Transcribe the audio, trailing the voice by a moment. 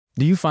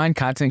Do you find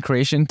content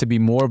creation to be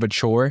more of a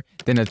chore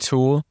than a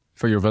tool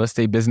for your real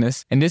estate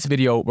business? In this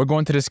video, we're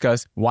going to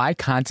discuss why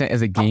content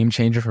is a game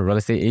changer for real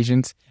estate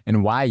agents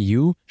and why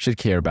you should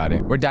care about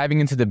it. We're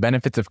diving into the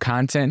benefits of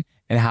content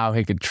and how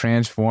it could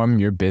transform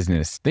your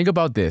business. Think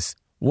about this.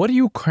 What are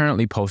you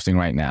currently posting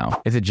right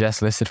now? Is it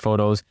just listed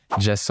photos,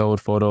 just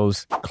sold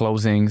photos,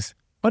 closings?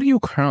 What are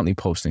you currently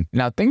posting?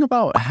 Now think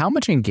about how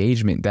much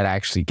engagement that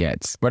actually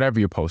gets,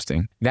 whatever you're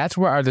posting. That's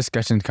where our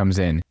discussion comes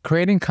in.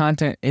 Creating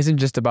content isn't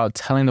just about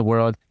telling the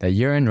world that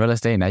you're in real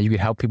estate and that you can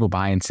help people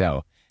buy and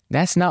sell.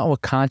 That's not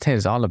what content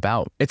is all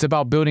about. It's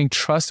about building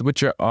trust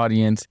with your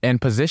audience and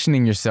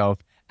positioning yourself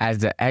as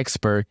the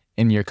expert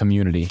in your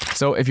community.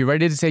 So if you're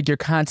ready to take your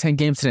content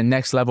game to the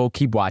next level,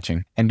 keep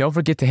watching. And don't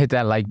forget to hit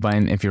that like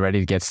button if you're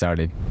ready to get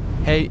started.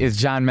 Hey, it's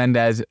John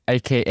Mendez,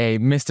 aka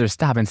Mr.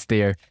 Stop and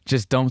Stare.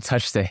 Just don't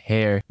touch the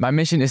hair. My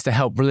mission is to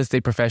help real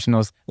estate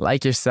professionals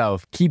like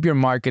yourself keep your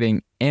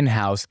marketing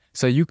in-house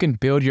so you can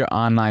build your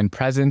online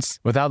presence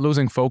without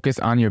losing focus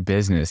on your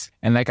business.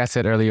 And like I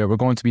said earlier, we're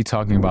going to be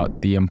talking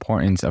about the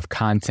importance of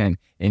content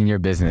in your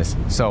business.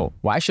 So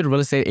why should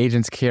real estate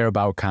agents care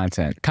about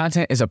content?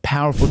 Content is a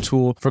powerful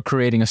tool for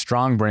creating a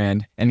strong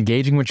brand,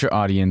 engaging with your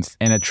audience,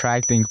 and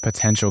attracting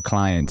potential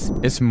clients.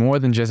 It's more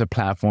than just a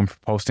platform for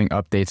posting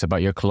updates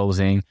about your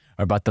closing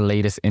or about the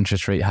latest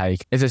interest rate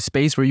hike. It's a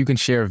space where you can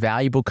share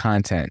valuable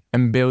content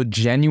and build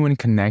genuine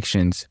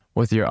connections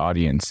with your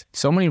audience.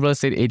 So many real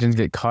estate agents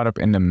get caught up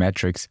in the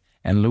metrics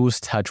and lose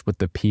touch with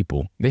the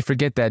people. They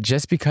forget that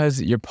just because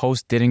your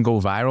post didn't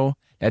go viral,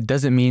 that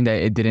doesn't mean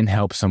that it didn't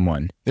help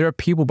someone. There are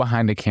people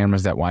behind the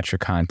cameras that watch your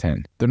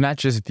content. They're not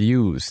just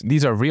views.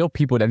 These are real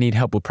people that need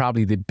help with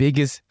probably the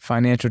biggest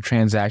financial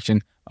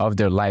transaction of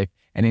their life,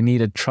 and they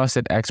need a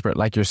trusted expert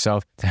like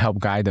yourself to help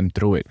guide them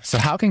through it. So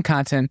how can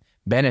content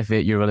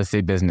benefit your real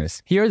estate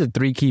business? Here are the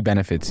 3 key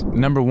benefits.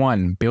 Number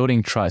 1,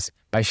 building trust.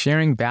 By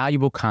sharing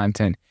valuable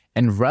content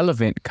and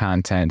relevant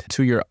content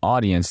to your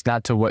audience,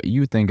 not to what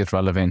you think is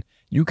relevant,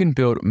 you can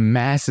build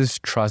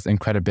massive trust and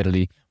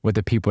credibility with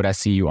the people that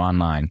see you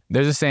online.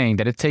 There's a saying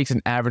that it takes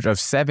an average of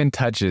 7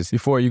 touches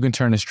before you can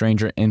turn a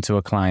stranger into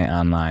a client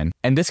online.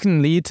 And this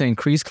can lead to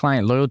increased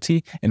client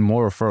loyalty and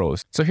more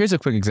referrals. So here's a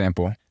quick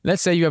example.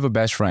 Let's say you have a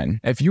best friend.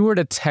 If you were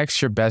to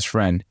text your best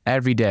friend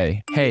every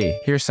day, hey,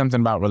 here's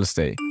something about real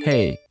estate.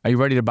 Hey, are you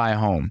ready to buy a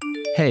home?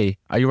 Hey,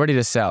 are you ready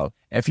to sell?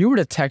 If you were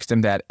to text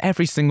them that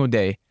every single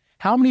day,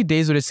 how many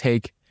days would it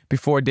take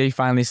before they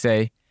finally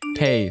say,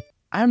 hey,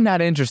 I'm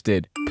not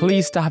interested.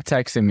 Please stop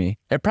texting me.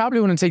 It probably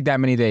wouldn't take that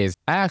many days.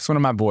 I asked one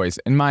of my boys,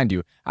 and mind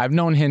you, I've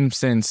known him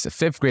since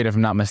 5th grade if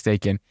I'm not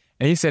mistaken.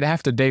 And he said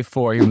after day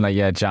 4, he was like,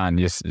 yeah, John,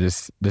 just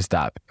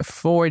stop.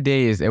 4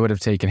 days it would have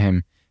taken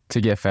him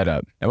to get fed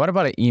up. And what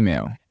about an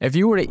email? If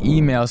you were to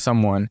email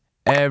someone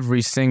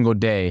every single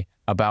day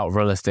about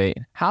real estate,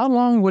 how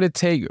long would it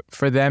take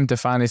for them to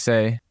finally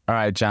say, all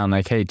right, John,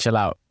 like, hey, chill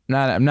out.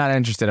 I'm not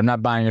interested. I'm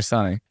not buying or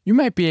selling. You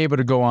might be able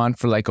to go on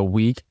for like a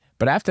week,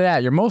 but after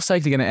that, you're most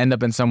likely going to end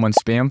up in someone's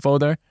spam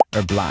folder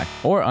or blocked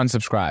or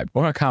unsubscribed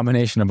or a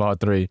combination of all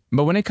 3.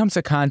 But when it comes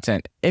to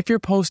content, if you're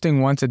posting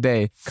once a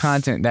day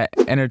content that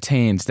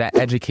entertains, that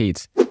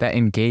educates, that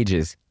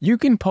engages, you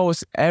can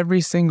post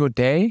every single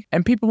day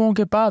and people won't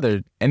get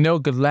bothered and they'll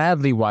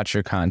gladly watch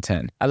your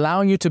content,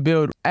 allowing you to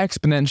build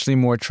exponentially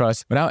more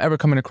trust without ever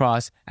coming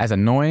across as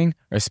annoying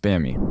or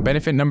spammy.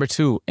 Benefit number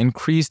 2,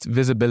 increased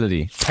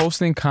visibility.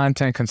 Posting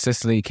content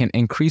consistently can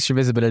increase your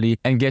visibility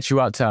and get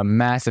you out to a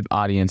massive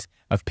audience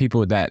of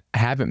people that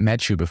haven't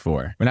met you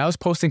before. When I was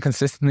posting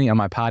consistently on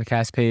my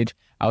podcast page,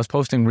 I was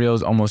posting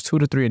reels almost 2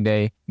 to 3 a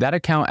day. That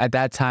account at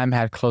that time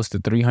had close to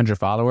 300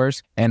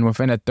 followers. And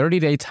within a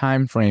 30-day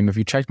time frame, if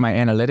you check my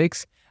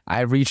analytics,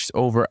 I reached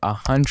over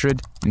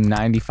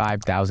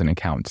 195,000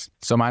 accounts.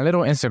 So my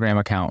little Instagram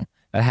account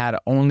that had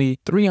only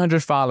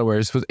 300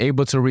 followers was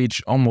able to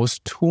reach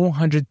almost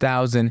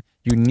 200,000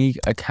 unique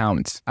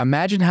accounts.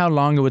 Imagine how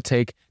long it would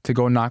take to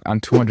go knock on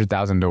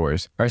 200,000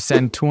 doors or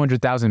send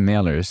 200,000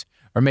 mailers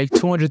or make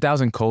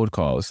 200,000 cold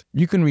calls.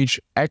 You can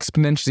reach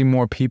exponentially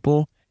more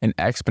people in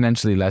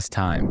exponentially less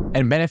time.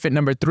 And benefit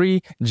number 3,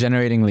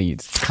 generating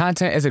leads.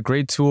 Content is a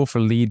great tool for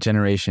lead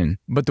generation,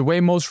 but the way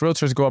most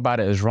realtors go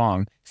about it is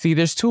wrong. See,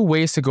 there's 2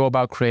 ways to go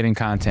about creating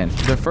content.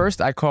 The first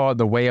I call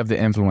the way of the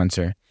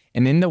influencer.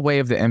 And in the way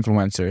of the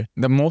influencer,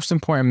 the most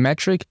important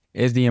metric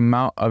is the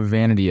amount of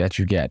vanity that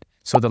you get.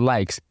 So the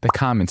likes, the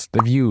comments,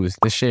 the views,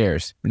 the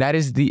shares. That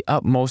is the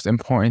utmost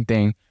important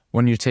thing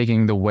when you're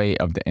taking the way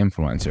of the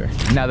influencer.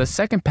 Now, the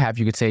second path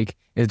you could take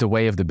is the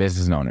way of the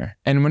business owner.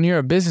 And when you're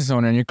a business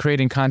owner and you're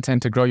creating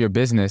content to grow your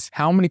business,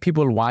 how many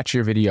people watch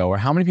your video or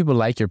how many people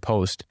like your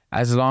post,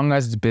 as long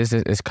as the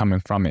business is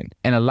coming from it?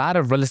 And a lot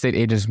of real estate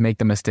agents make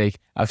the mistake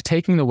of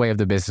taking the way of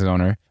the business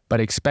owner, but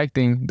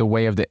expecting the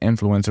way of the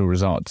influencer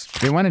results.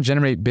 They want to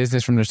generate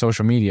business from their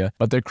social media,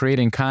 but they're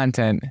creating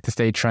content to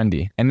stay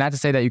trendy. And not to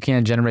say that you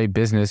can't generate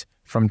business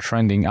from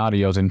trending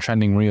audios and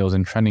trending reels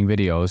and trending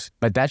videos,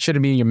 but that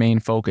shouldn't be your main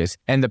focus.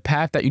 And the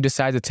path that you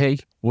decide to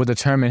take will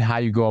determine how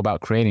you go about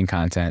creating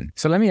content.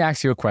 So let me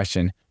ask you a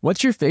question.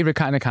 What's your favorite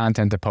kind of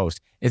content to post?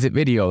 Is it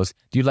videos?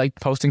 Do you like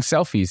posting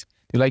selfies?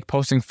 Do you like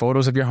posting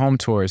photos of your home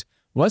tours?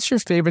 What's your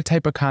favorite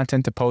type of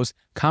content to post?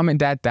 Comment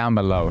that down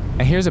below.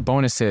 And here's a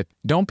bonus tip.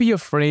 Don't be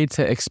afraid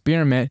to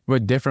experiment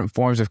with different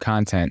forms of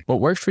content.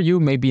 What works for you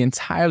may be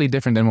entirely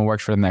different than what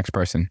works for the next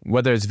person.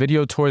 Whether it's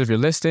video tours of your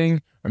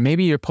listing, or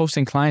maybe you're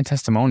posting client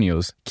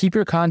testimonials. Keep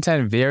your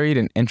content varied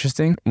and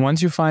interesting.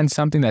 Once you find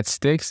something that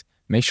sticks,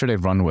 make sure they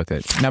run with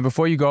it. Now,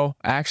 before you go,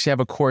 I actually have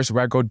a course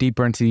where I go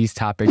deeper into these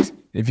topics.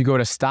 If you go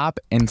to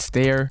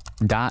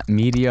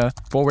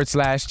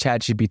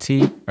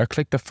stopandstare.media/ChatGPT or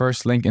click the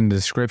first link in the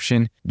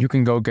description, you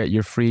can go get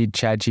your free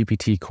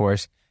ChatGPT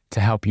course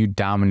to help you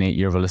dominate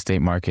your real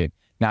estate market.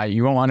 Now,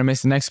 you won't want to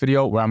miss the next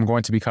video where I'm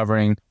going to be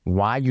covering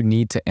why you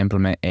need to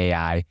implement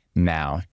AI now.